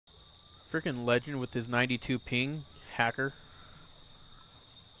Freaking legend with his 92 ping. Hacker.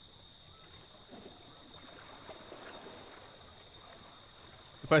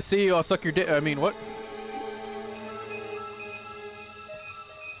 If I see you, I'll suck your dick. I mean, what?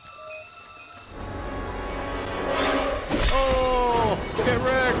 Oh! Get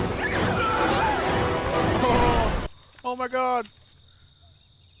wrecked! Oh! Oh my god!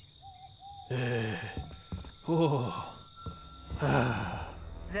 Oh.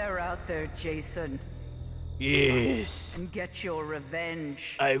 They're out there, Jason. Yes. And get your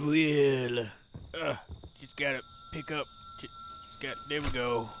revenge. I will. Just gotta pick up. Just got. There we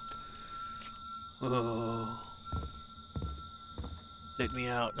go. Oh. Let me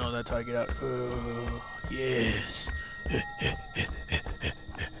out. No, that's how I get out. Oh, yes.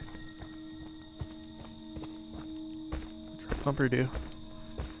 What's our bumper do?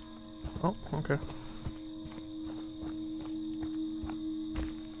 Oh, okay.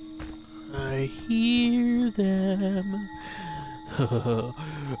 I hear them.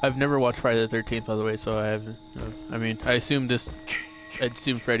 I've never watched Friday the 13th, by the way, so I haven't. I mean, I assume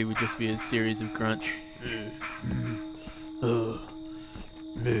Freddie would just be a series of grunts.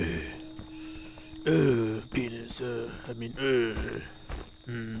 Penis. I mean,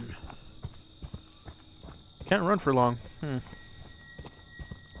 Can't run for long.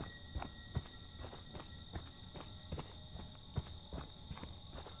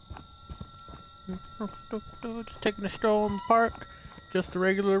 Just taking a stroll in the park. Just a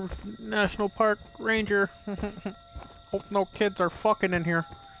regular national park ranger. Hope no kids are fucking in here.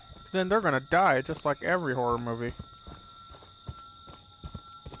 'Cause then they're gonna die, just like every horror movie.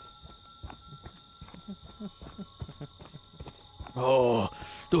 Oh,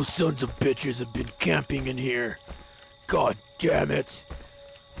 those sons of bitches have been camping in here. God damn it.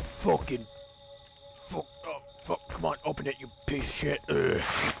 Fucking. Fuck. Oh, fuck. Come on, open it, you piece of shit.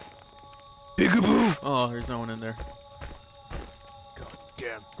 Peekaboo! Oh, there's no one in there. God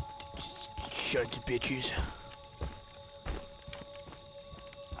damn. Sons of bitches.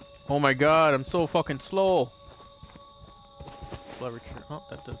 Oh my god, I'm so fucking slow. Leverage. Oh,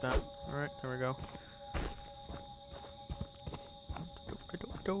 that does that. Alright, there we go.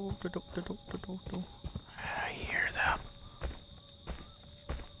 I hear them.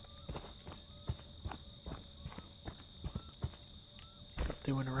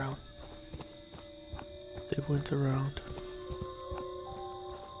 They went around. They went around.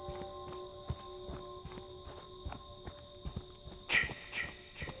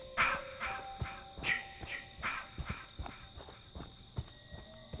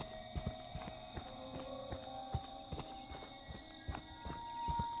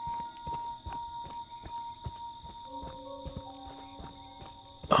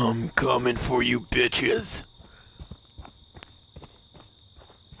 I'm coming for you, bitches.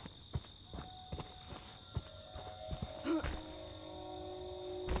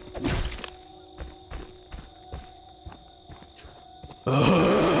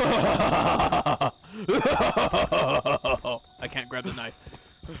 I can't grab the knife.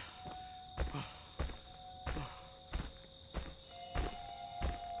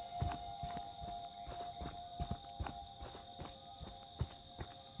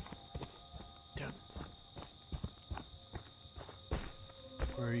 Damn it.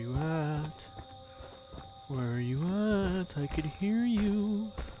 Where are you at? Where are you at? I could hear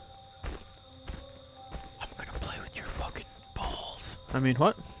you. I'm gonna play with your fucking balls. I mean,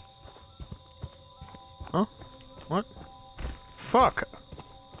 what? Huh? What? Fuck!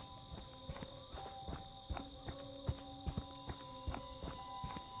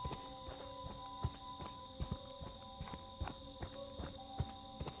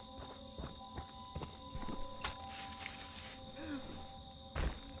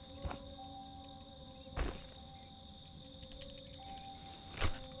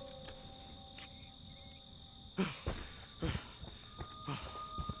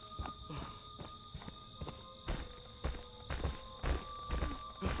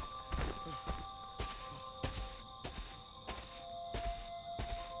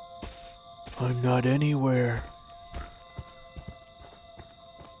 I'm not anywhere.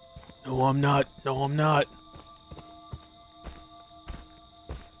 No, I'm not. No, I'm not.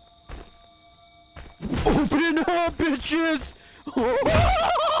 Open up, bitches!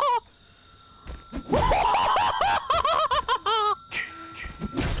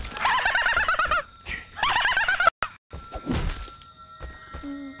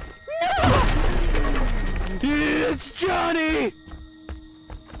 It's Johnny!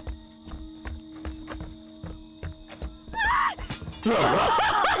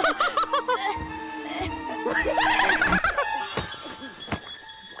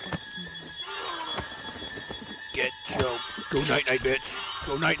 Go night night, bitch.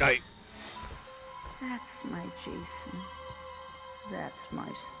 Go night night. That's my Jason. That's my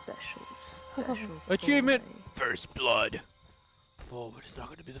special Achievement. boy. First blood. Oh, but it's not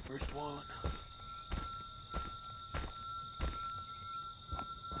going to be the first one.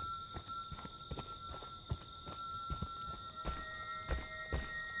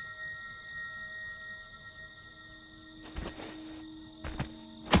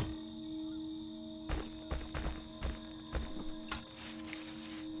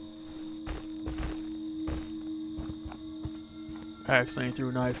 I accidentally threw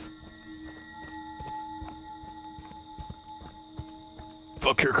a knife.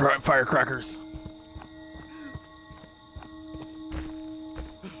 Fuck your firecrackers.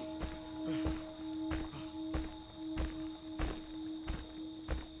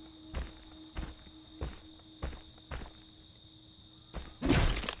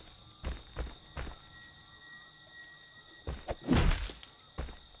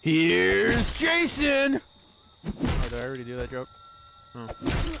 Here's Jason! Oh, did I already do that joke? Oh.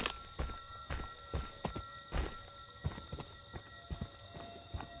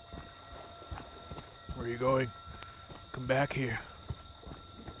 Where are you going? Come back here.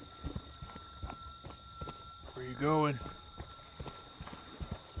 Where are you going?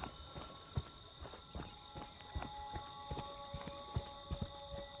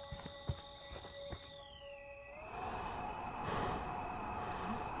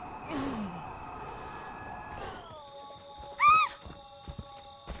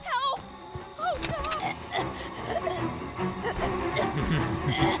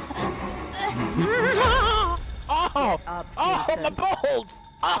 Oh! Up, Oh, Jason. my balls!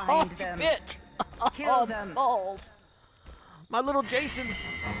 Oh, Find you them. bitch! Kill Oh, them. balls! My little Jasons!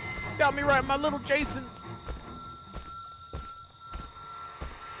 Got me right, my little Jasons!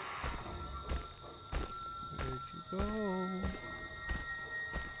 Where'd you go?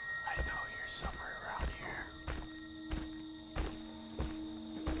 I know you're somewhere around here.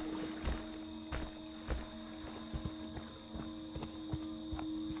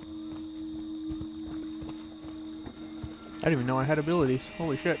 I didn't even know I had abilities.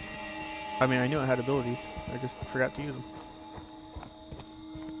 Holy shit. I mean, I knew I had abilities. I just forgot to use them.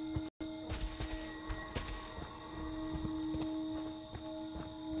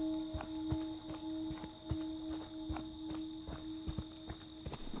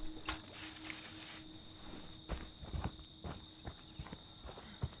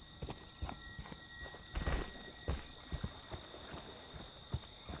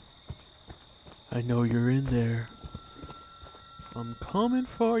 I know you're in there. I'm coming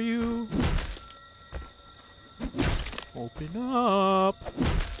for you. Open up.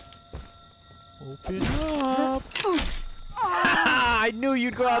 Open up. I knew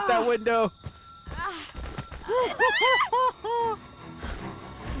you'd go out that window.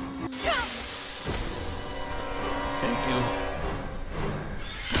 Thank you.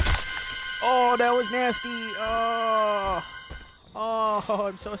 Oh, that was nasty. Oh, oh,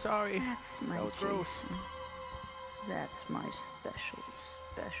 I'm so sorry. That's my That was gross. Jason. That's my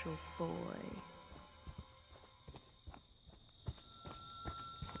special boy.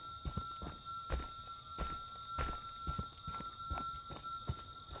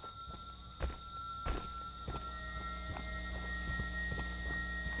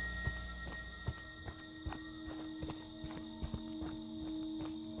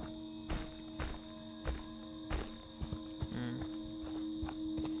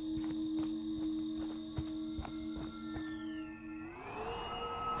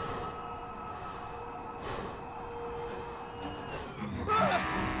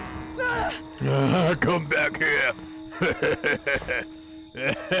 Come back here.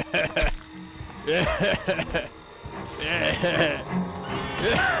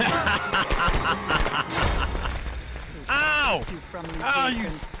 Ow! Ow,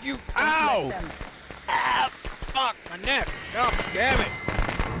 you, ow! Ah, fuck, my neck. God damn it.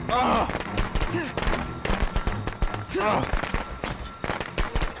 Oh. Oh.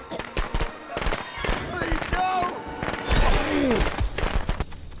 Please, no!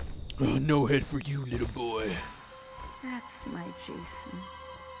 Oh, no head for you, little boy. That's my Jason.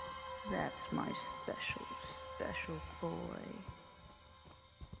 That's my special boy.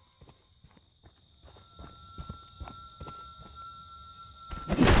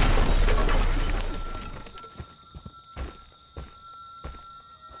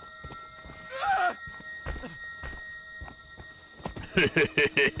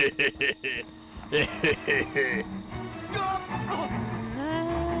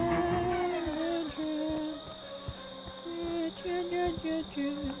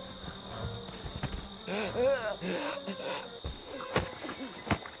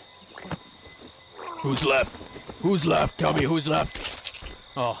 Who's left? Who's left? Tell me who's left.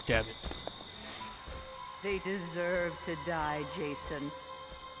 Oh, damn it. They deserve to die, Jason.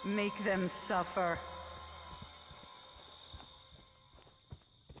 Make them suffer.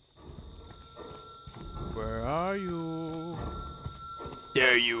 Where are you?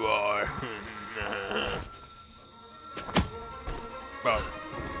 There you are. Oh.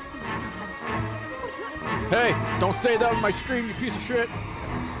 Hey, don't say that on my stream, you piece of shit.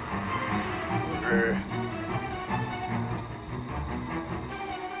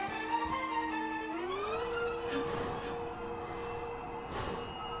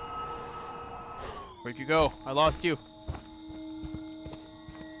 Where'd you go? I lost you.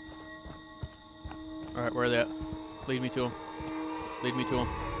 Alright, where are they at? Lead me to him. Lead me to him.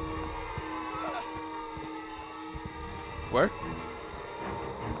 Where?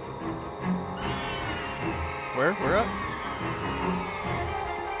 Where? Where at?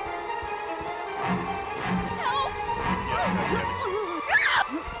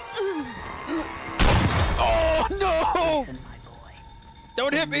 Oh no! Listen, my boy.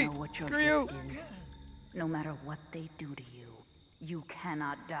 Don't hit You me! know what your Screw you! gift is? No matter what they do to you, you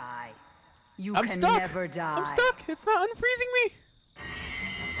cannot die. You I'm can stuck! never die. I'm stuck! It's not unfreezing me!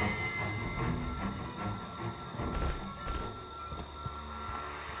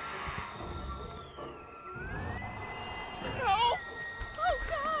 No! Oh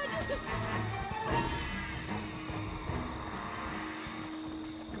God!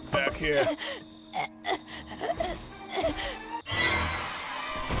 Back here.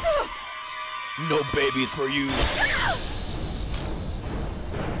 No babies for you.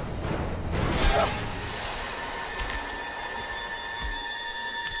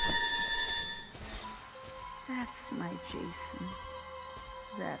 That's my Jason.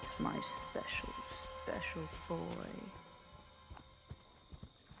 That's my special, special boy.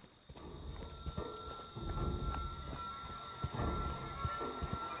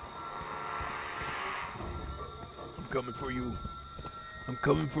 I'm coming for you. I'm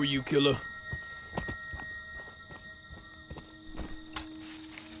coming for you, killer.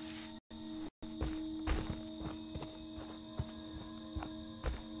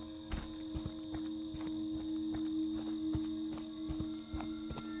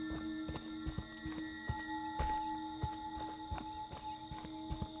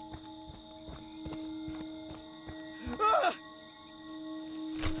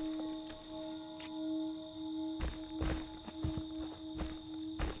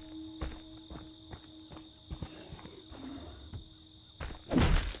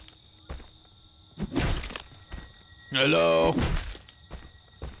 Hello?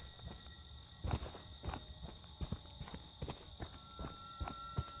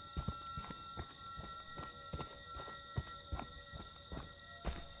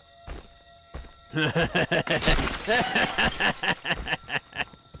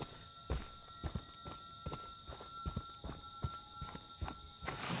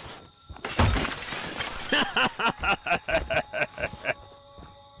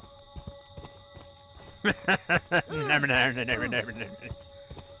 Never.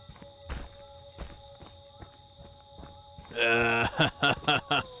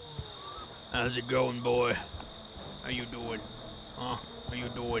 How's it going, boy? How you doing? Huh? How you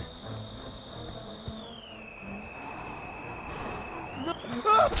doing?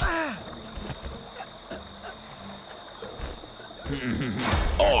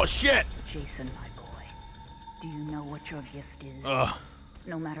 Oh shit! Jason, my boy. Do you know what your gift is?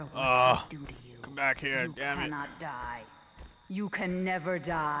 No matter what they do to you, Come back here, you damn it. cannot die. You can never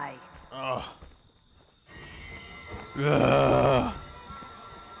die.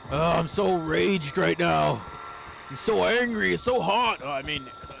 I'm so raged right now. I'm so angry. It's so hot. I mean,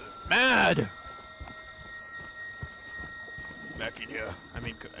 mad. Back in here. I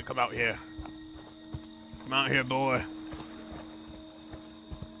mean, come out here. Come out here, boy.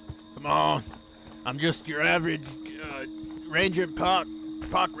 Come on. I'm just your average ranger, park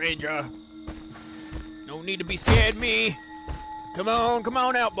ranger. No need to be scared of me. Come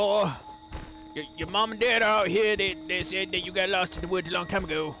on out, boy. Your mom and dad are out here. They said that you got lost in the woods a long time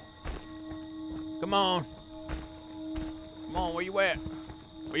ago. Come on. Come on, where you at?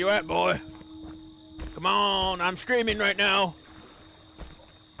 Where you at, boy? Come on, I'm streaming right now.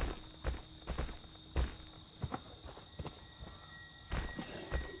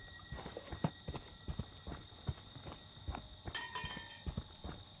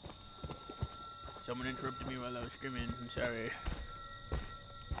 Someone interrupted me while I was streaming. I'm sorry.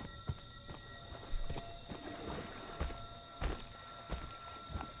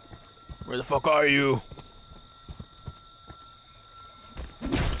 Where the fuck are you?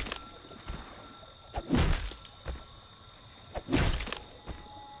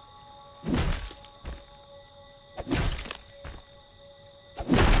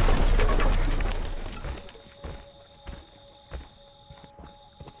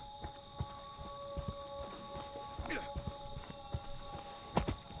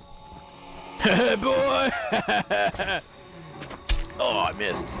 Boy! Oh, I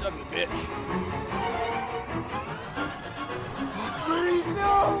missed. Son of a bitch. Please,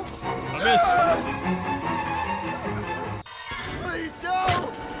 no! I missed. Please, no!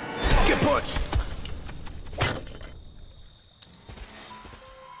 Get punched!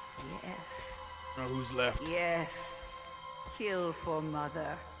 Yes, Oh, who's left? yes. Kill for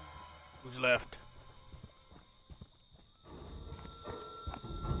mother. Who's left?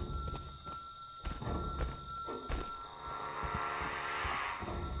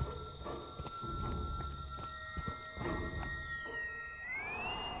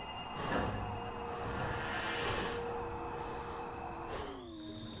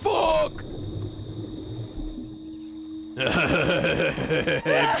 Fuck!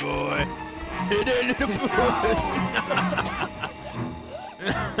 Hey boy! It ain't a boy!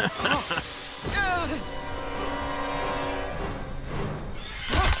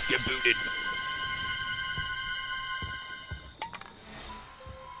 Get booted!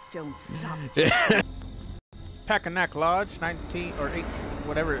 Don't stop. Packanack Lodge, 19 or 8,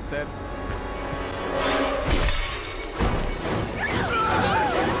 whatever it said.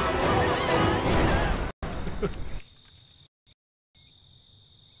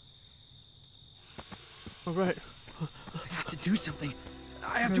 All right. I have to do something.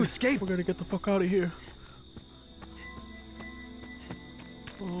 I have to escape. We're gonna get the fuck out of here.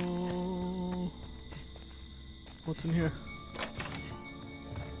 Oh, what's in here?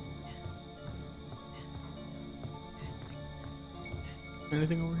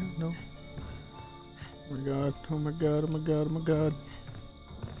 Anything over here? No. Oh my god! Oh my god! Oh my god! Oh my god!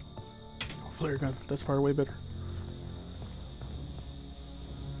 Oh, flare gun. That's far way better.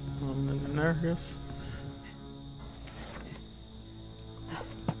 In there, I guess.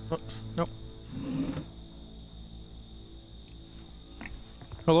 Oops, nope.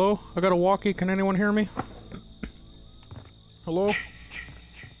 Hello? I got a walkie, can anyone hear me? Hello?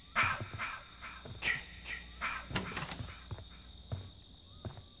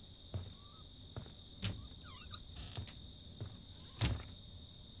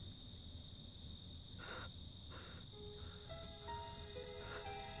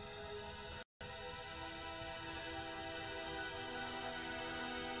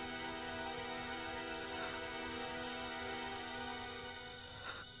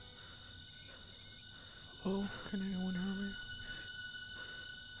 Oh, can anyone hear me?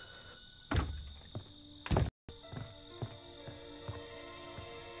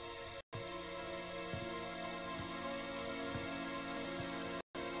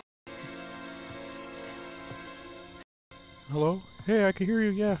 Hello? Hey, I can hear you,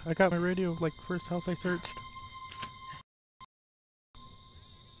 yeah. I got my radio, like, first house I searched.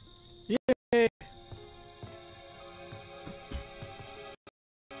 Yay!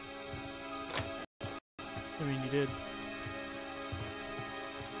 I mean, you did.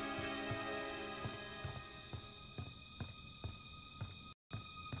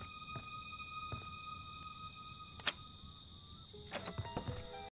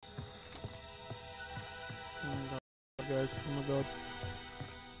 Oh my god, guys. Oh my god.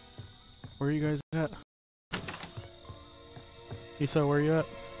 Where are you guys at? Isa, where are you at?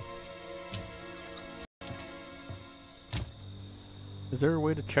 Is there a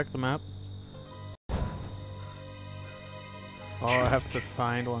way to check the map? Oh, I have to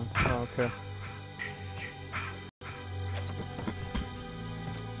find one. Oh, okay.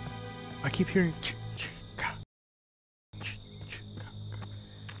 I keep hearing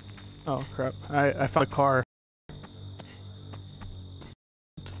oh crap. I found a car.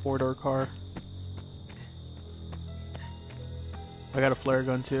 It's a 4-door car. I got a flare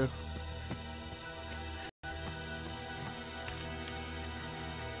gun too.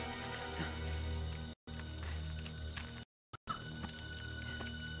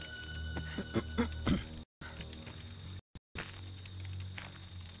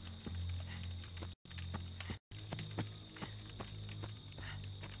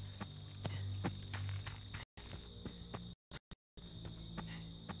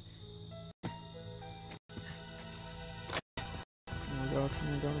 Oh my god, oh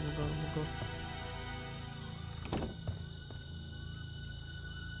my god, oh my god,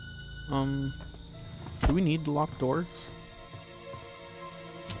 oh my god. Do we need locked doors?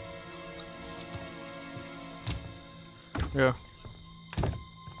 Yeah.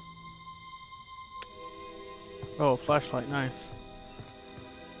 Oh, flashlight, nice.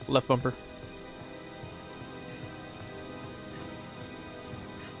 Left bumper.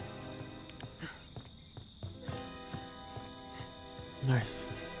 Nice.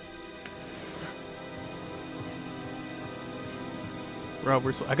 Rob,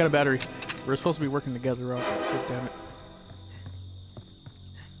 I got a battery. We're supposed to be working together, Rob. God damn it.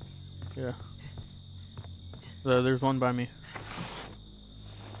 Yeah. There's one by me.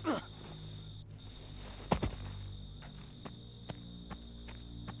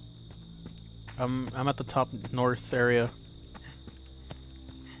 I'm at the top north area.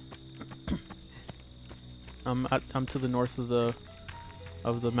 I'm to the north of the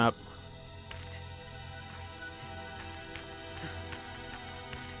map.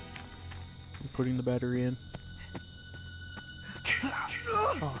 I'm putting the battery in.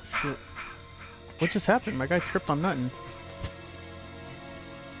 Oh shit. What just happened? My guy tripped on nothing.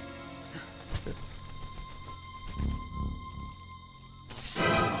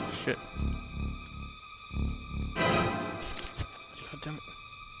 Oh shit. God damn it.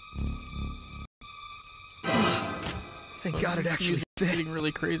 Thank God it actually It's fit. getting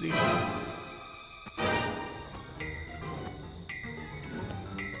really crazy.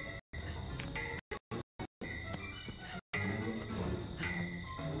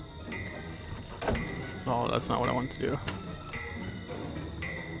 Oh, that's not what I wanted to do.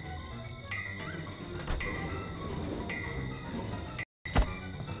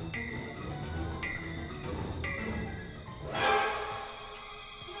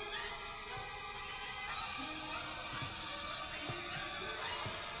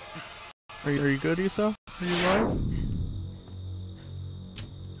 Are you good, Issa? Are you live?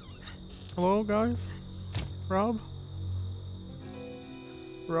 Hello, guys? Rob?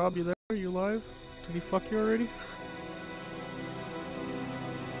 Rob, you there? Are you live? Did he fuck you already?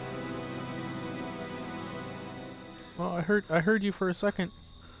 Well, I heard you for a second.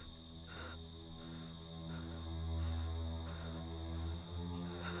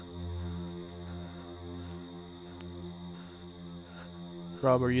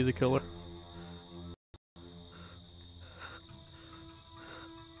 Rob, are you the killer?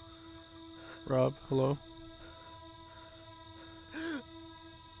 Rob, hello?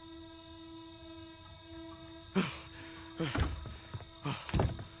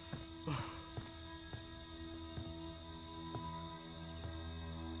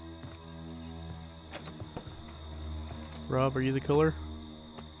 Rob, are you the killer?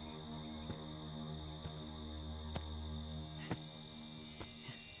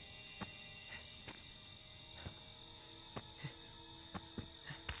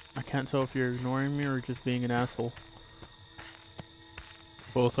 I can't tell if you're ignoring me or just being an asshole.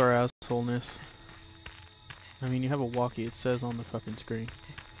 Both are assholeness. I mean, you have a walkie, it says on the fucking screen.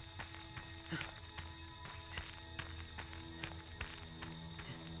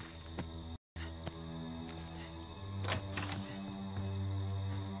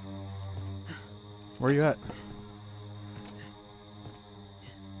 Where you at?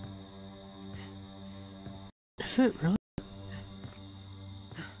 Is it really?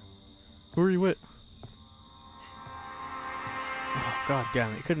 Who are you with? Oh, god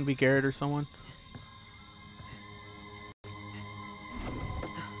damn it. It couldn't be Garrett or someone.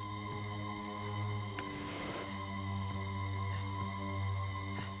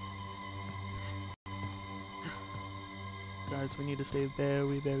 Guys, we need to stay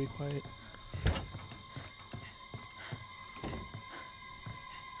very, very quiet.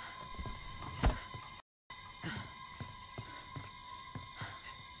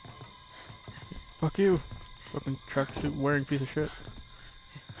 Fuck you. Fucking tracksuit wearing piece of shit.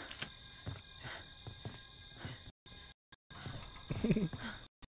 Oh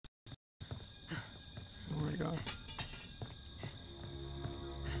my god.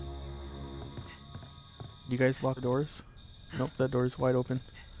 You guys lock the doors? Nope, that door is wide open.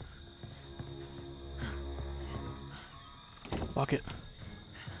 Lock it.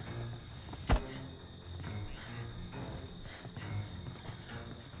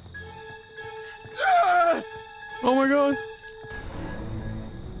 Oh my god!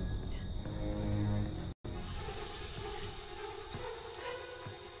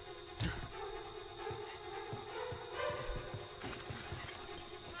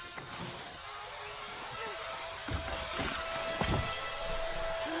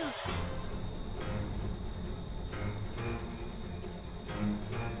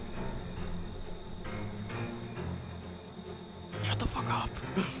 Shut the fuck up!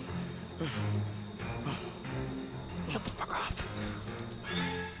 Shut the fuck up!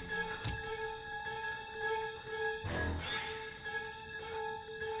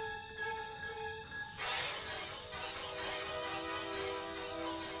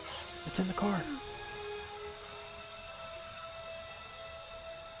 It's in the car.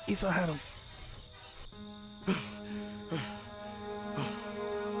 Issa had him.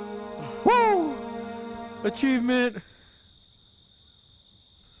 Woo! Achievement!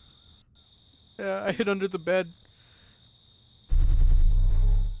 I hid under the bed.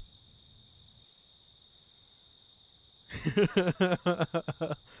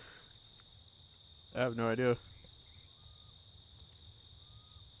 I have no idea.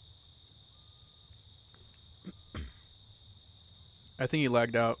 I think he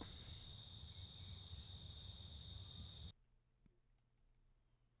lagged out.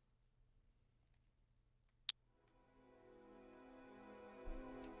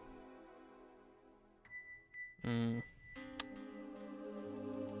 Mm.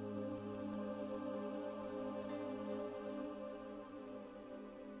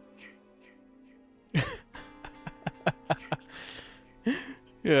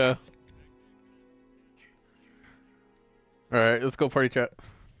 Yeah. Alright, let's go party chat.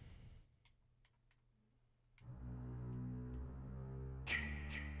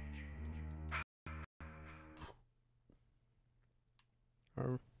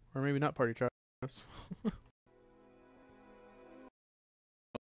 Or maybe not party chat.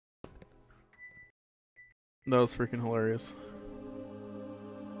 That was freaking hilarious.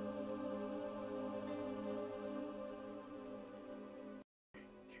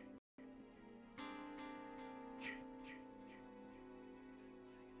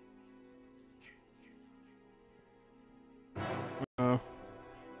 Oh.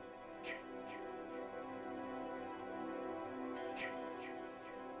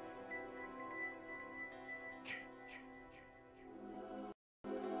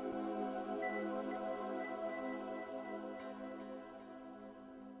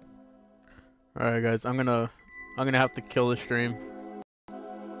 Alright guys, I'm gonna have to kill the stream.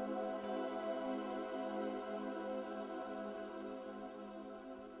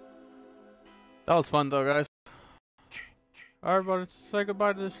 That was fun though, guys. Alright everybody, say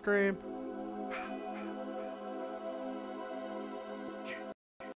goodbye to the stream.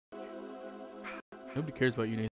 Nobody cares about you, Nathan.